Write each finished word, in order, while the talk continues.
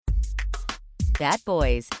Bat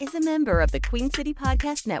Boys is a member of the Queen City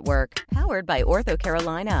Podcast Network, powered by Ortho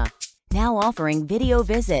Carolina. Now offering video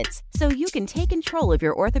visits so you can take control of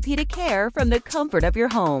your orthopedic care from the comfort of your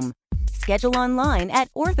home. Schedule online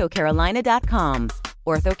at orthocarolina.com.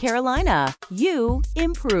 Ortho Carolina, you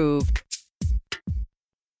improved.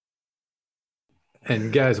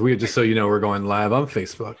 And guys, just so you know, we're going live on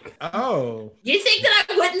Facebook. Oh. You think that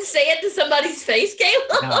I wouldn't say it to somebody's face,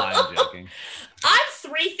 Caleb? No, I'm joking. I'm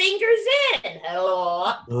 3 fingers in.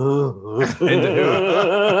 Hello. Into who?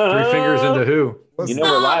 3 fingers into who? You know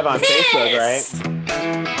we're live on Facebook, right?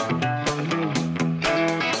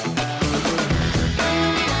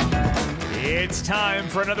 It's time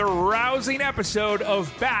for another rousing episode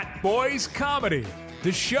of Bat Boys Comedy,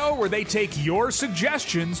 the show where they take your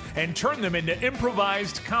suggestions and turn them into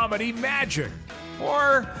improvised comedy magic.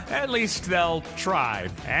 Or at least they'll try.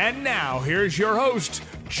 And now, here's your host,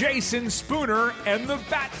 Jason Spooner and the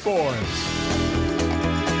Bat Boys.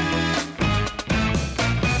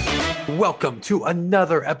 Welcome to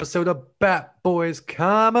another episode of Bat Boys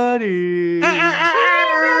Comedy.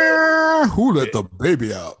 Who let the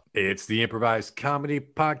baby out? It's the improvised comedy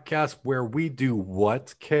podcast where we do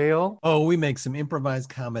what, Kale? Oh, we make some improvised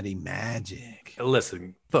comedy magic.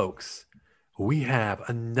 Listen, folks, we have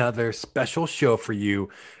another special show for you.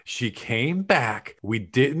 She came back. We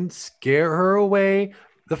didn't scare her away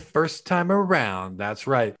the first time around. That's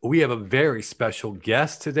right. We have a very special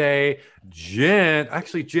guest today, Jenn.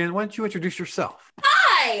 Actually, Jenn, why don't you introduce yourself?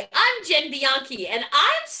 Hi, I'm Jenn Bianchi, and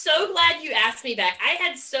I'm so glad you asked me back. I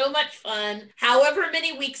had so much fun, however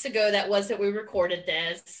many weeks ago that was that we recorded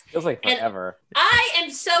this. Feels like forever. And I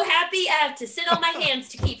am so happy I have to sit on my hands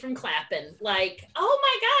to keep from clapping. Like, oh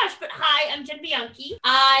my gosh. But hi, I'm Jenn Bianchi.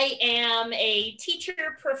 I am a teacher,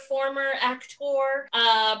 performer, actor,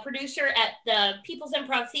 producer at the People's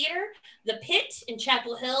Improv Theater, The Pit in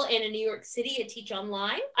Chapel Hill, and in New York City. I teach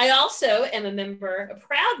online. I also am a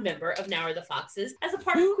proud member of Now Are the Foxes as a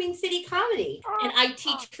part of Queen City Comedy, and I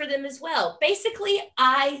teach for them as well. Basically,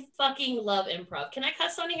 I fucking love improv. Can I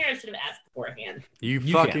cuss on here? I should have asked beforehand. You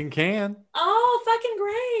fucking can. Oh, fucking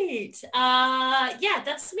great. Yeah,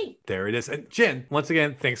 that's me. There it is. And Jenn, once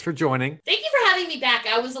again, thanks for joining. Thank you for having me back.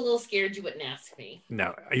 I was a little scared you wouldn't ask me.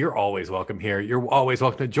 No, you're always welcome here. You're always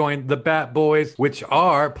welcome to join the Bat Boys, which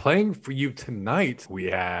are playing for you tonight. We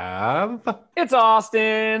have... It's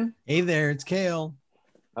Austin. Hey there, it's Kale.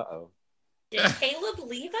 Uh-oh. Did Caleb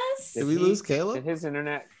leave us? Did we lose Caleb? Did his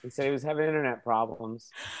internet? He said he was having internet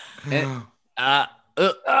problems. This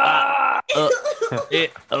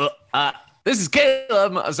is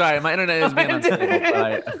Caleb. I'm sorry, my internet is being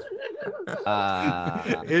unstable.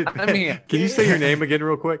 I'm here. Can you say your name again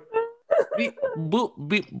real quick? Beep, boop,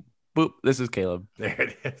 beep, boop. This is Caleb. There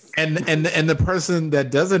it is. And the person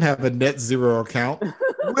that doesn't have a net zero account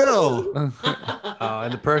will.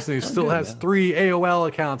 And the person who still has 3 AOL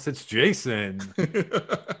accounts, it's Jason.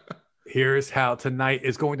 Here's how tonight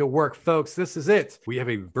is going to work, folks. This is it. We have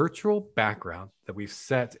a virtual background that we've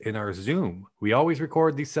set in our Zoom. We always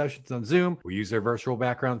record these sessions on Zoom. We use their virtual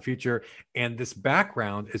background feature, and this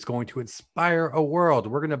background is going to inspire a world.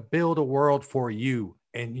 We're going to build a world for you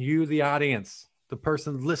and you, the audience. The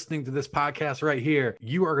person listening to this podcast right here,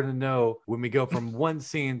 you are going to know when we go from one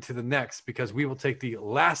scene to the next, because we will take the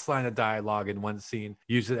last line of dialogue in one scene,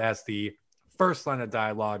 use it as the first line of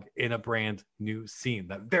dialogue in a brand new scene.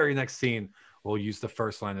 That very next scene, we'll use the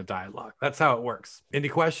first line of dialogue. That's how it works. Any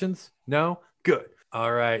questions? No? Good.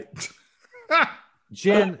 All right.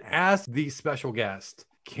 Jenn, as the special guest,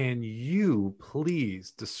 can you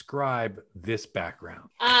please describe this background?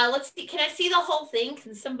 Let's see. Can I see the whole thing?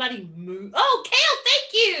 Can somebody move? Oh, Kale,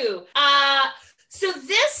 thank you. So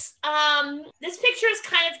this picture is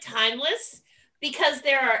kind of timeless because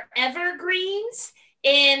there are evergreens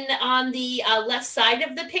on the left side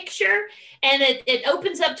of the picture, and it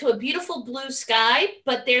opens up to a beautiful blue sky,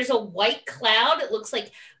 but there's a white cloud. It looks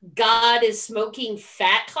like God is smoking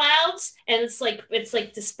fat clouds, and it's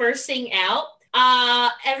like dispersing out.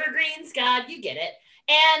 Evergreens, God, you get it.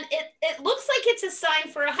 And it looks like it's a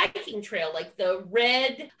sign for a hiking trail. Like the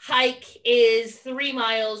red hike is 3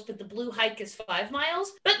 miles, but the blue hike is 5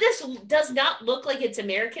 miles. But this does not look like it's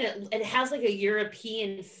American. It has like a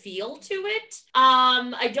European feel to it.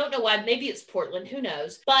 I don't know why. Maybe it's Portland. Who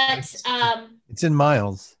knows? But it's in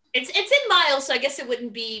miles. It's in miles, so I guess it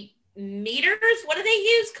wouldn't be meters. What do they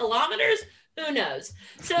use? Kilometers? Who knows?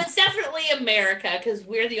 So it's definitely America because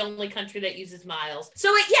we're the only country that uses miles.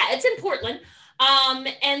 So it's in Portland.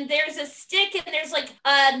 And there's a stick and there's like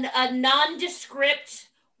a nondescript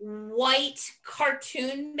white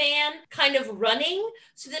cartoon man kind of running.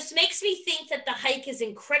 So this makes me think that the hike is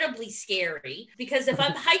incredibly scary because if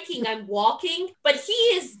I'm hiking, I'm walking, but he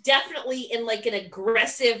is definitely in like an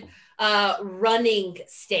aggressive running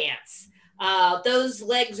stance. Those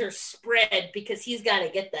legs are spread because he's got to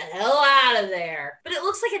get the hell out of there. But it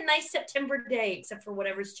looks like a nice September day, except for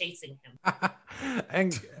whatever's chasing him.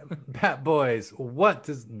 And Bat Boys, what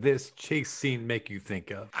does this chase scene make you think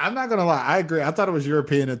of? I'm not gonna lie, I agree. I thought it was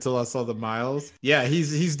European until I saw the miles. Yeah,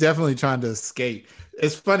 he's definitely trying to escape.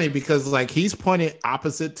 It's funny because like he's pointing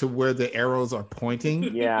opposite to where the arrows are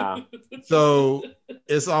pointing. Yeah. So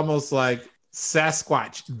it's almost like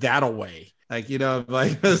Sasquatch that away. Like, you know,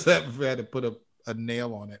 like if we had to put a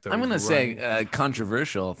nail on it. I'm going to say a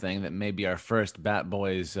controversial thing that may be our first Bat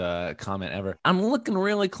Boys comment ever. I'm looking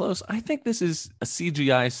really close. I think this is a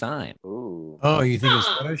CGI sign. Ooh. Oh, you think it's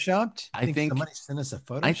photoshopped? I think somebody sent us a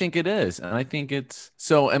photo. I think it is, and I think it's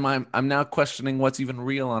so. I'm now questioning what's even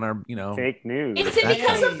real on our, fake news. Is it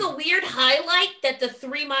because of the weird highlight that the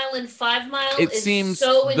 3 mile and 5 mile seems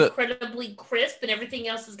so incredibly crisp and everything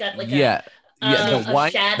else has got like the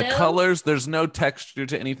white, shadow? the colors, there's no texture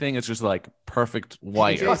to anything. It's just like perfect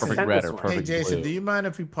white or perfect red or perfect Jason, blue. do you mind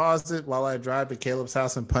if we pause it while I drive to Caleb's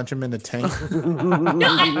house and punch him in the tank? No,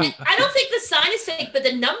 I don't think the sign is fake, but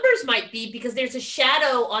the numbers might be because there's a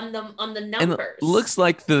shadow on the numbers. And it looks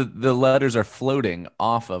like the letters are floating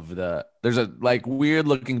off of there's a like weird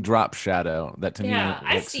looking drop shadow that to me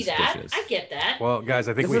I looks see suspicious. that. I get that. Well, guys,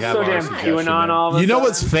 I think This we is have so our damn suggestion. QAnon all of a You know sudden.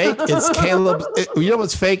 what's fake? It's Caleb. You know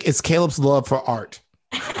what's fake? It's Caleb's love for art.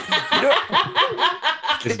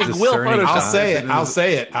 It's Will discerning Photoshop. I'll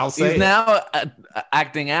say it. He's now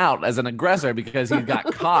acting out as an aggressor because he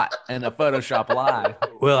got caught in a Photoshop live.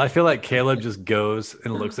 Well, I feel like Caleb just goes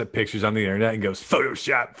and looks at pictures on the internet and goes,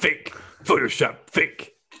 Photoshop fake, Photoshop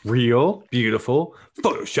fake, real, beautiful,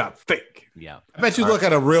 Photoshop fake. Yeah. I bet you look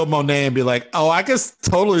at a real Monet and be like, oh, I can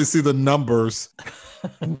totally see the numbers.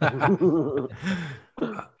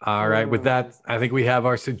 All right. With that, I think we have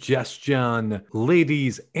our suggestion.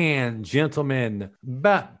 Ladies and gentlemen,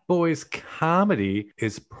 Bat Boys Comedy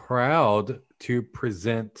is proud to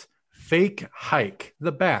present Fake Hike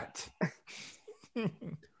the Bat.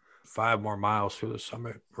 5 more miles to the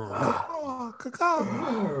summit. Oh, caca.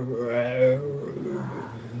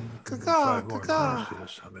 5 more miles to the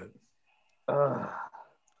summit.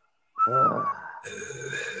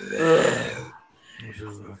 This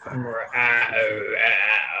is the 5 more.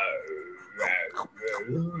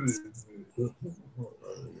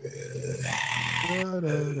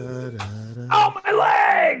 Oh, my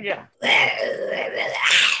leg!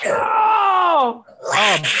 Oh!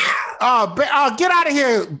 Get out of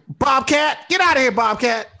here, Bobcat. Get out of here,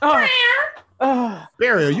 Bobcat.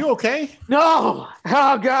 Barry, are you okay? No!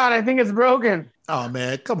 Oh, God, I think it's broken. Oh,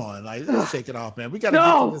 man, come on. Like, let's shake it off, man. We got to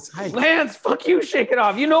get to this hike. Lance, fuck you, shake it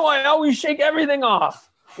off. You know I always shake everything off.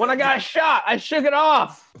 When I got shot, I shook it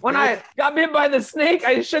off. When I got bit by the snake,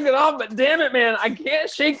 I shook it off. But damn it, man, I can't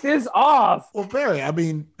shake this off. Well, Barry, I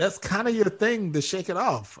mean, that's kind of your thing to shake it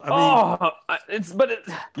off. You're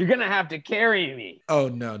gonna have to carry me. Oh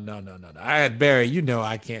no. Barry, you know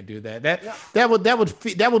I can't do that.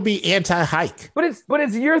 That would be anti-hike. But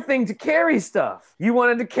it's your thing to carry stuff. You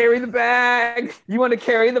wanted to carry the bag. You wanted to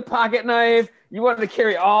carry the pocket knife. You wanted to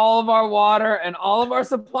carry all of our water and all of our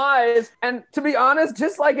supplies. And to be honest,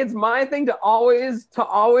 just like it's my thing to always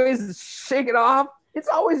shake it off, it's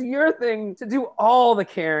always your thing to do all the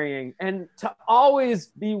carrying and to always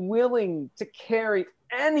be willing to carry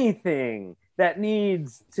anything that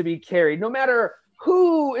needs to be carried, no matter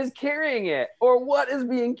who is carrying it or what is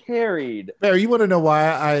being carried. Barry, you want to know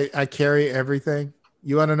why I carry everything?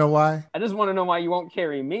 You want to know why? I just want to know why you won't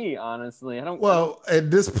carry me, honestly. And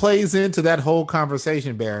this plays into that whole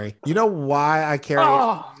conversation, Barry. You know why I carry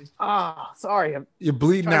sorry. You're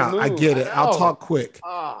bleeding out. I get it. I'll talk quick.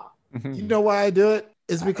 You know why I do it?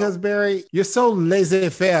 It's because, Barry, you're so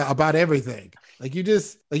laissez-faire about everything. Like you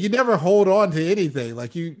never hold on to anything.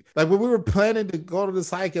 Like when we were planning to go to this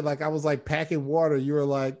hike and like I was like packing water, you were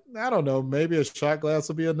like, I don't know, maybe a shot glass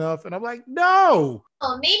will be enough. And I'm like, no.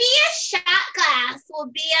 Oh, maybe a shot glass will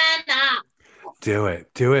be enough. Do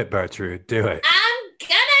it, Bertrude. Do it. I'm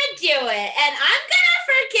gonna do it, and I'm gonna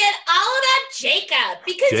forget all about Jacob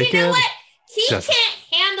because you know what? He can't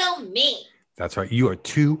handle me. That's right. You are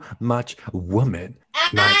too much woman.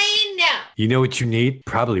 Nice. I know. You know what you need?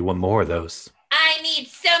 Probably one more of those. I need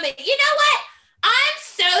so many. You know what? I'm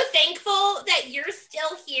so thankful that you're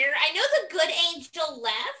still here. I know the good angel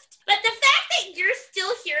left, but the fact that you're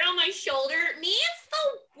still here on my shoulder means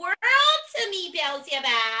the world to me,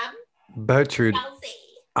 Beelzebub. Bertrude,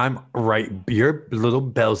 I'm right. Your little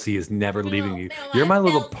Belsey is never leaving you. You're my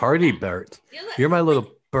little party Bert. You're my little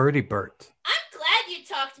birdie Bert. I'm glad you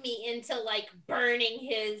talked me into like burning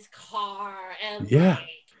his car and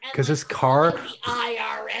because his car, the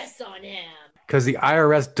IRS on him. Because the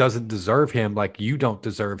IRS doesn't deserve him like you don't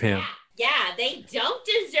deserve him. Yeah, they don't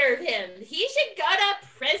deserve him. He should go to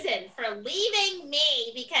prison for leaving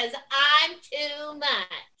me because I'm too much.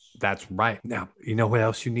 That's right. Now, you know what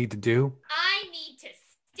else you need to do? I need to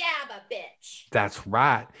stab a bitch. That's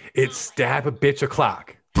right. It's stab a bitch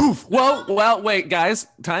o'clock. Poof. Well, wait, guys.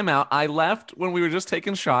 Time out. I left when we were just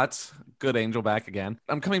taking shots. Good angel back again.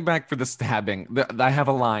 I'm coming back for the stabbing. I have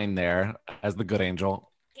a line there as the good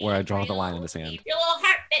angel where I draw the line in the sand. Your little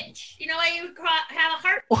heart bitch. You know why you have a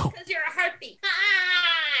heart? Because you're a heartbeat.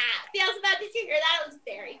 Feels about, did you hear that? It was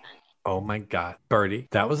very funny. Oh my God, Birdie,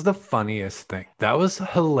 that was the funniest thing. That was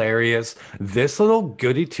hilarious. This little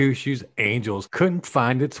goody two-shoes angels couldn't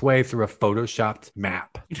find its way through a photoshopped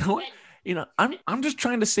map. You know what? I'm just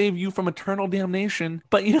trying to save you from eternal damnation.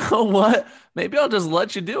 But you know what? Maybe I'll just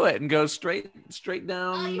let you do it and go straight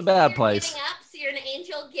down the bad place. Giving up? So you're an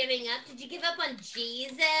angel giving up? Did you give up on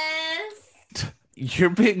Jesus?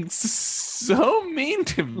 You're being so mean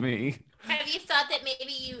to me. Have you thought that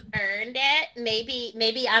maybe you earned it?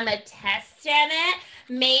 Maybe I'm a test in it.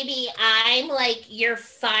 Maybe I'm like your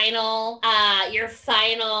final,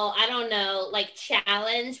 I don't know, like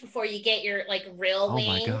challenge before you get your like real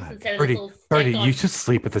wings. Oh my God. Birdie, you should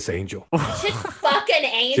sleep with this angel. You should fuck an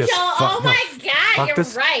angel? My God, you're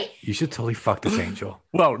right. You should totally fuck this angel.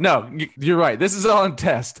 Whoa, no, you're right. This is all on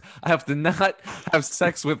test. I have to not have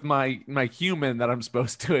sex with my human that I'm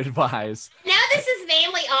supposed to advise. Now this is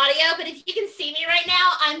mainly audio, but if you can see me right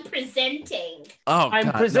now, I'm presenting. Oh, I'm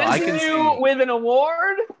God, presenting you with an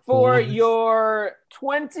award for your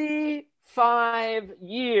 25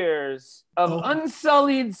 years of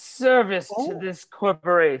unsullied service to this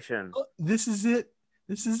corporation. This is it.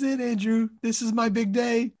 This is it, Andrew. This is my big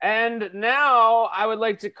day. And now I would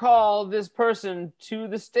like to call this person to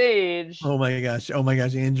the stage. Oh my gosh,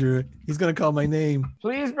 Andrew. He's going to call my name.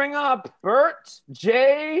 Please bring up Bert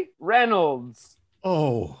J. Reynolds.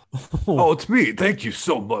 Oh, it's me. Thank you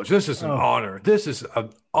so much. This is an honor. This is an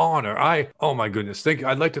honor. Oh my goodness.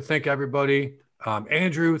 I'd like to thank everybody.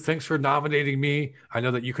 Andrew, thanks for nominating me. I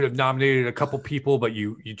know that you could have nominated a couple people, but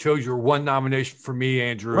you chose your one nomination for me,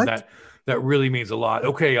 Andrew. What? That really means a lot.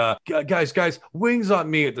 Okay, guys, wings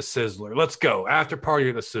on me at the Sizzler. Let's go. After party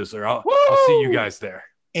at the Sizzler. I'll see you guys there.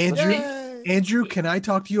 Andrew, can I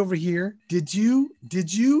talk to you over here? Did you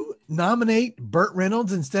nominate Burt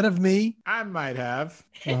Reynolds instead of me? I might have.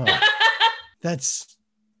 I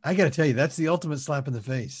got to tell you, that's the ultimate slap in the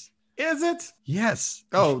face. Is it? Yes.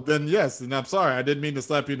 Oh, then yes. And I'm sorry. I didn't mean to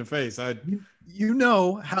slap you in the face. You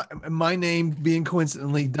know how my name being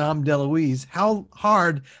coincidentally Dom DeLuise, how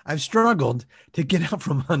hard I've struggled to get out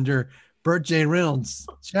from under Burt J. Reynolds'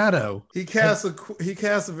 shadow. He casts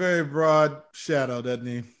a very broad shadow, doesn't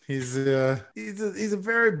he? He's a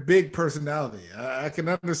very big personality. I can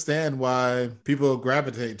understand why people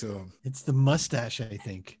gravitate to him. It's the mustache, I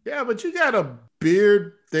think. Yeah, but you got a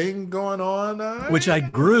beard thing going on, which I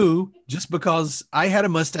grew just because I had a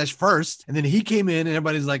mustache first, and then he came in, and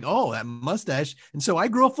everybody's like, "Oh, that mustache!" And so I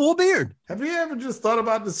grew a full beard. Have you ever just thought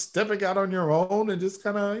about just stepping out on your own and just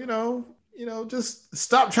kind of, just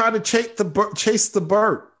stop trying to chase the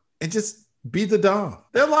bird and just be the Dom?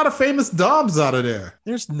 There are a lot of famous Doms out of there.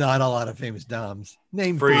 There's not a lot of famous Doms.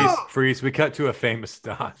 Name freeze. We cut to a famous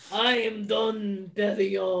Dom. I am Don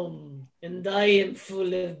Perignon, and I am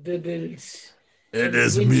full of bubbles. It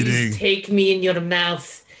is when meeting. You take me in your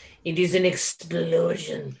mouth, it is an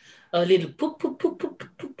explosion. A little poop, poop, poop, poop,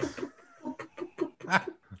 poop, poop, poop, poop, poop, poop.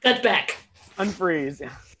 Cut back. Unfreeze.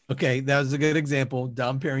 Okay, that was a good example.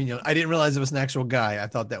 Dom Perignon. I didn't realize it was an actual guy. I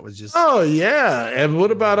thought that was just. Oh yeah, and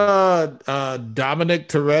what about Dominic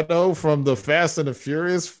Toretto from the Fast and the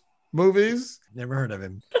Furious movies? Never heard of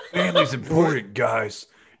him. Family's important, guys.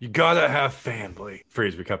 You gotta have family.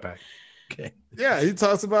 Freeze. We cut back. Okay. Yeah, he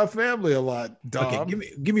talks about family a lot. Dom.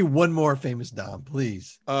 Okay, give me one more famous Dom,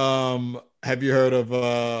 please. Have you heard of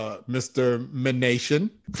Mr. Manation?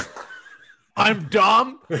 I'm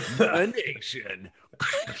Dom Manation.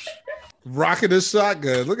 Rocking his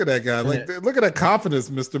shotgun. Look at that guy. Look at that confidence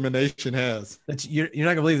Mr. Manation has. You're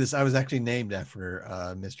not gonna believe this. I was actually named after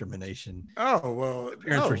Mr. Manation. Oh well, my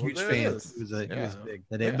parents were huge fans. He was big.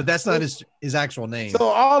 Yeah. But that's not his actual name. So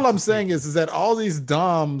all I'm saying is that all these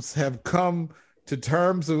Doms have come to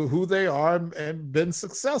terms of who they are and been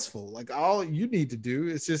successful. Like all you need to do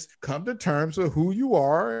is just come to terms with who you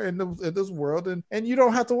are in this world, and you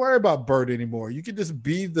don't have to worry about Bert anymore. You can just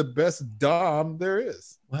be the best Dom there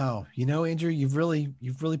is. Wow, Andrew, you've really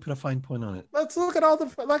put a fine point on it. Let's look at all the,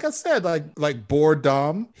 like I said, like Bored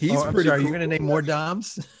Dom. He's pretty. Sorry, cool. you're gonna name more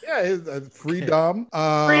Doms? Yeah, free Dom.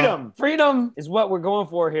 Freedom is what we're going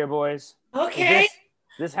for here, boys. Okay.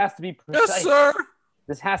 This has to be precise. Yes, sir.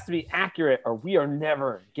 This has to be accurate, or we are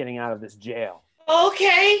never getting out of this jail.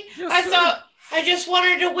 Okay. Yes, I sir. thought I just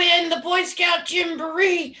wanted to win the Boy Scout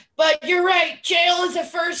Jamboree, but you're right. Jail is a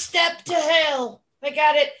first step to hell. I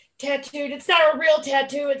got it tattooed. It's not a real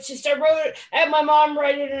tattoo. It's just I wrote it. I had my mom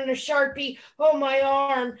write it in a Sharpie on my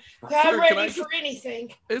arm. I'm ready for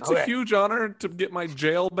anything. It's a huge honor to get my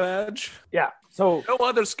jail badge. Yeah. So no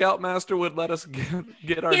other Scoutmaster would let us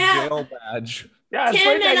get our jail badge. Yeah,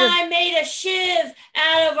 Tim and I made a shiv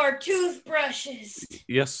out of our toothbrushes.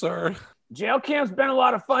 Yes, sir. Jail camp's been a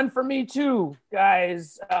lot of fun for me too,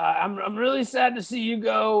 guys. I'm really sad to see you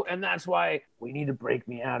go, and that's why we need to break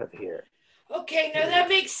me out of here. Okay, now that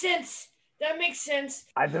makes sense.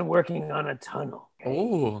 I've been working on a tunnel.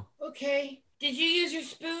 Oh. Okay. Did you use your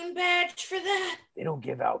spoon badge for that? They don't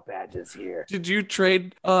give out badges here. Did you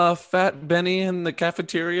trade Fat Benny in the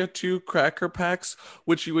cafeteria 2 cracker packs,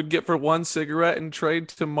 which you would get for 1 cigarette and trade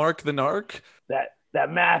to Mark the Narc?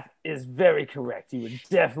 That math is very correct. You were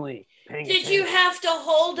definitely paying attention. Did you have to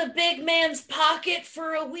hold a big man's pocket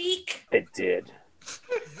for a week? It did.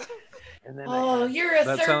 And then you're a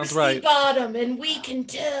That thirsty sounds right. bottom, and we can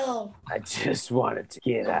tell. I just wanted to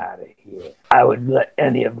get out of here. I would let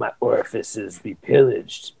any of my orifices be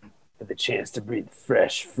pillaged for the chance to breathe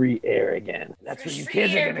fresh, free air again. That's where you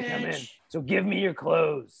kids are going to come in. So give me your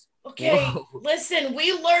clothes. Okay, Whoa. Listen,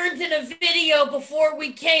 we learned in a video before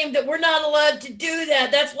we came that we're not allowed to do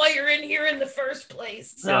that. That's why you're in here in the first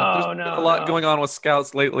place. There's been a lot going on with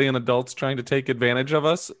scouts lately and adults trying to take advantage of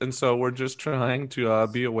us. And so we're just trying to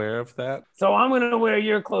be aware of that. So I'm going to wear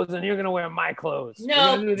your clothes and you're going to wear my clothes.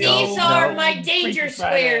 No, these are my danger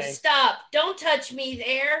squares. Stop. Don't touch me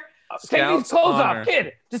there. Take these clothes off,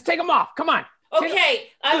 kid. Just take them off. Come on. Okay,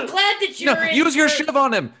 I'm glad that you're in. Use your shiv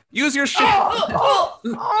on him. Use your shiv.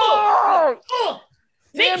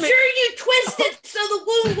 Make sure you twist it so the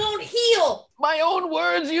wound won't heal. My own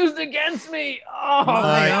words used against me.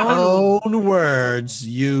 My own words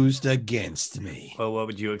used against me. Well, what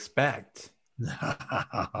would you expect?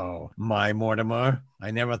 Oh, my Mortimer,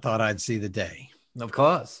 I never thought I'd see the day. Of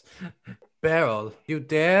course. Beryl, you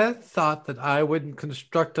thought that I wouldn't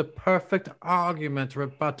construct a perfect argument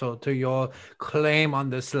rebuttal to your claim on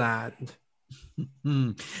this land.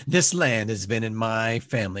 This land has been in my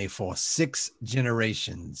family for 6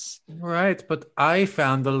 generations. Right, but I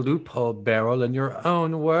found the loophole, Beryl, in your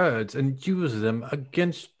own words and used them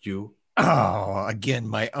against you. Oh, again,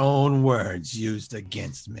 my own words used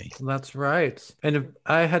against me. That's right. And if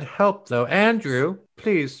I had help, though, Andrew,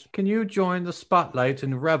 please, can you join the spotlight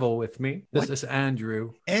and revel with me? This is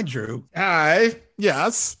Andrew. Andrew? Hi.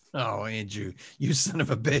 Yes. Oh, Andrew, you son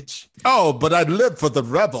of a bitch. Oh, but I live for the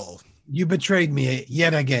revel. You betrayed me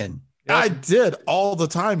yet again. I did all the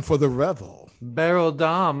time for the revel. Beryl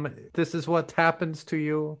Dom, this is what happens to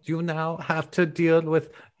you. You now have to deal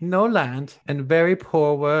with no land and very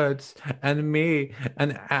poor words, and me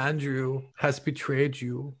and Andrew has betrayed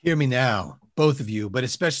you. Hear me now, both of you, but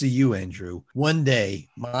especially you, Andrew. One day,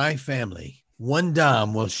 my family, one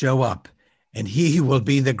Dom will show up, and he will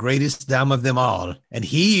be the greatest Dom of them all, and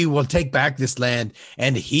he will take back this land,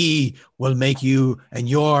 and he will make you and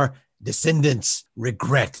your descendants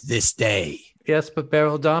regret this day. Yes, but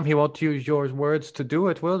Beryl Dom, he won't use your words to do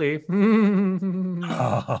it, will he?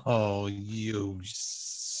 Oh, you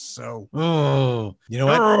so... Oh, you know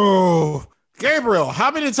what? Oh, Gabriel,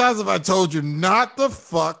 how many times have I told you not to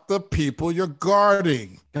fuck the people you're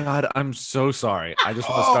guarding? God, I'm so sorry. I just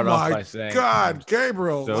want to start off by saying, God,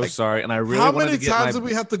 Gabriel, so sorry, and I really how wanted many to get times my do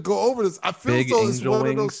we have to go over this? I feel big so it's angel one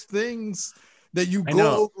wings. of those things that you I go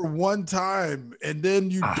know. over one time and then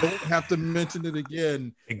you don't have to mention it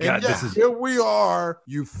again. God, and this is- here we are.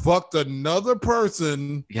 You fucked another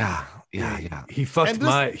person. Yeah. He fucked And this-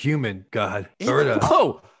 my human, God. Berta.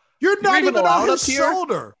 Oh, You're not even even on allowed his up here?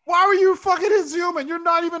 shoulder. Why were you fucking his human? You're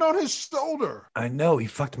not even on his shoulder. I know, he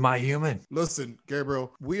fucked my human. Listen,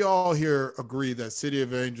 Gabriel, we all here agree that City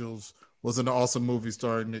of Angels was an awesome movie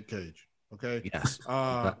starring Nick Cage. Okay. Yes.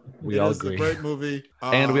 Uh, We all it is agree. a great movie.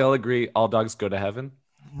 And we all agree all dogs go to heaven.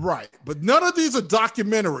 Right. But none of these are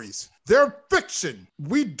documentaries. They're fiction.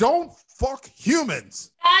 We don't fuck humans.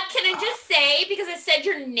 Can I just say, because I said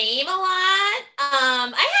your name a lot,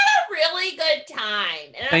 I had a really good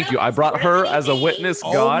time. And Thank you. I brought her as a witness.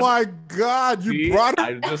 Oh God. my God. You brought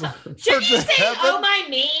her. Should you say, oh my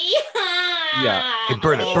me? Yeah. Hey,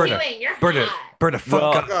 Berta, What are you Berta, doing? You're Berta, hot. Berta, fuck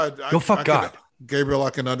Well, God. God, Go fuck God. Gabriel, I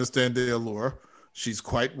can understand the allure. She's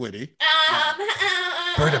quite witty.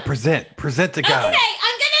 Berta, present to God. Okay,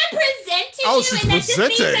 I'm gonna present to you, she's and that just means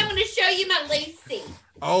presenting. I'm gonna show you my Lacey.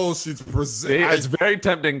 Oh, she's presenting. It's very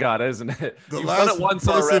tempting, God, isn't it? The You've last done it once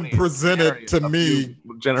person already. presented to A me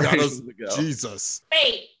few generations ago. Jesus.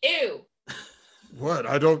 Wait, ew. What?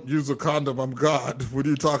 I don't use a condom. I'm God. What are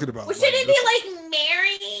you talking about? Well, should it be like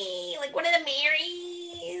Mary? Like one of the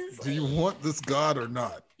Marys? Do you want this God or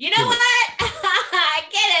not? You know what? I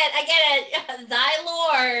get it. Thy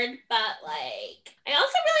Lord. But like, I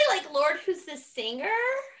also really like Lord Who's the Singer.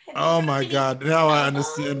 Oh my God. Now I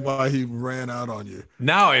understand why he ran out on you.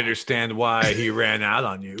 Now I understand why he ran out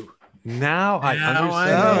on you. Now I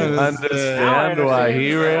understand why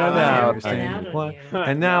he ran out.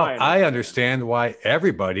 And now I understand why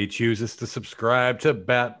everybody chooses to subscribe to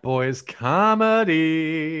Bat Boys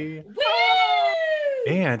Comedy. Woo!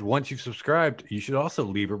 And once you've subscribed, you should also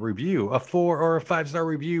leave a review, a 4 or a 5-star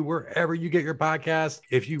review, wherever you get your podcast.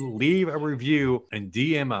 If you leave a review and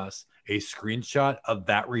DM us a screenshot of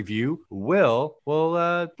that review, we'll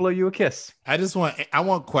blow you a kiss. I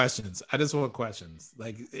want questions. I just want questions.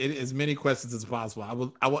 Like as many questions as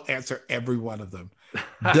possible. I will answer every one of them.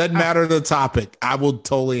 Doesn't matter the topic. I will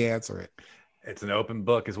totally answer it. It's an open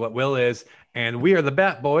book is what Will is. And we are the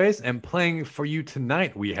Bat Boys, and playing for you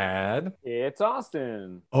tonight we had... It's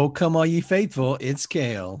Austin. Oh, come all ye faithful, it's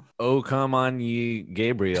Kale. Oh, come on, ye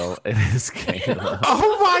Gabriel. It is Caleb.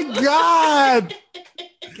 Oh my God!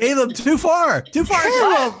 Caleb, too far.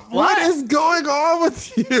 Caleb, what is going on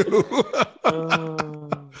with you?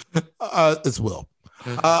 It's Will.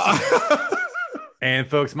 And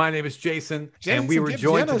folks, my name is Jason, and we were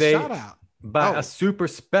joined Jenn today by a super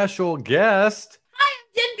special guest. Hi, I'm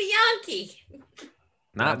Jenn Bianchi.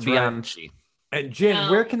 Not That's Bianchi. Right. And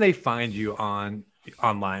Jen, where can they find you online?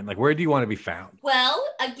 Like, where do you want to be found? Well,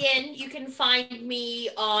 again, you can find me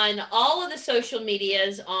on all of the social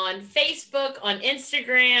medias, on Facebook, on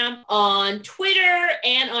Instagram, on Twitter,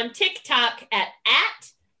 and on TikTok at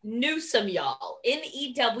Newsome Y'all.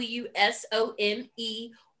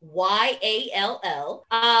 NEWSOMEYALL.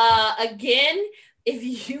 Again,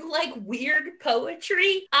 if you like weird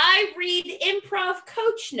poetry, I read improv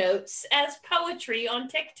coach notes as poetry on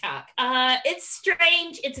TikTok. It's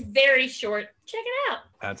strange. It's very short. Check it out.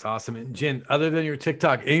 That's awesome. And Jen, other than your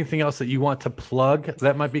TikTok, anything else that you want to plug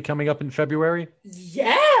that might be coming up in February?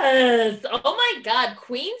 Yes. Oh my God.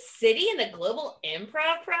 Queen City and the Global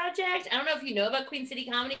Improv Project. I don't know if you know about Queen City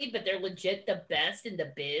Comedy, but they're legit the best in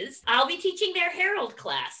the biz. I'll be teaching their Herald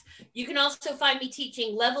class. You can also find me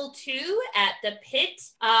teaching level 2 at the Pit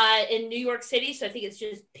in New York City. So I think it's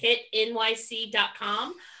just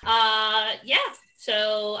pitnyc.com. Yeah.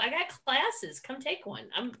 So I got classes. Come take one.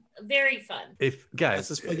 I'm very fun. If guys,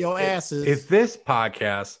 this is for your asses. If this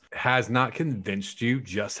podcast has not convinced you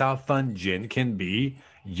just how fun Jen can be,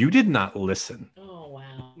 you did not listen. Oh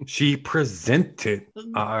wow. She presented.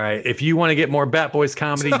 All right. If you want to get more Bat Boys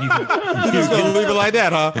comedy, you can just gonna leave it like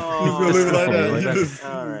that, huh? He's gonna leave it like that.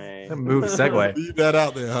 All right. Move segue. Leave that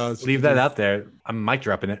out there, huh? Leave that out there. I'm mic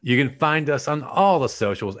dropping it. You can find us on all the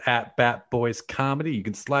socials at Bat Boys Comedy. You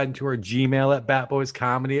can slide into our Gmail at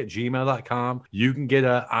batboyscomedy@gmail.com. You can get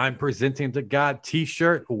a I'm Presenting to God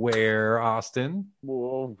t-shirt. Where, Austin?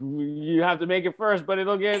 Well, you have to make it first, but if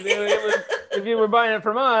you were buying it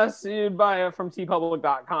from us, you'd buy it from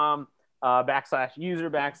tpublic.com.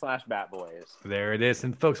 /user/Batboys. There it is.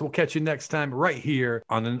 And folks, we'll catch you next time right here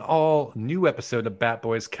on an all new episode of Bat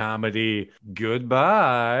Boys Comedy.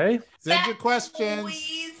 Goodbye. Send your questions.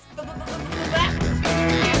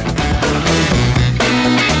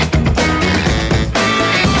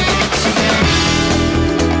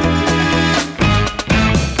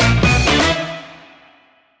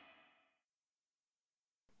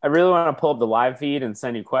 I really want to pull up the live feed and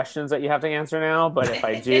send you questions that you have to answer now, but if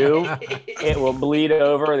I do, it will bleed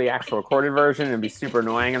over the actual recorded version and be super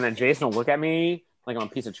annoying. And then Jason will look at me like I'm a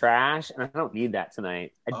piece of trash, and I don't need that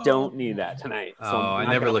tonight. I don't need that tonight. So I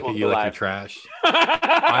never look at you like you're trash.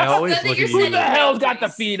 I always look at you. Who the hell's got the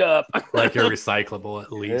feed up? Like you're recyclable,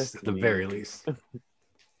 at least, at the very least.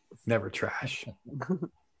 Never trash.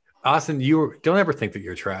 Austin, don't ever think that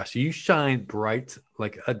you're trash. You shine bright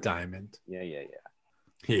like a diamond. Yeah.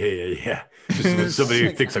 Yeah. Just what somebody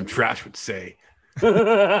who thinks I'm trash would say.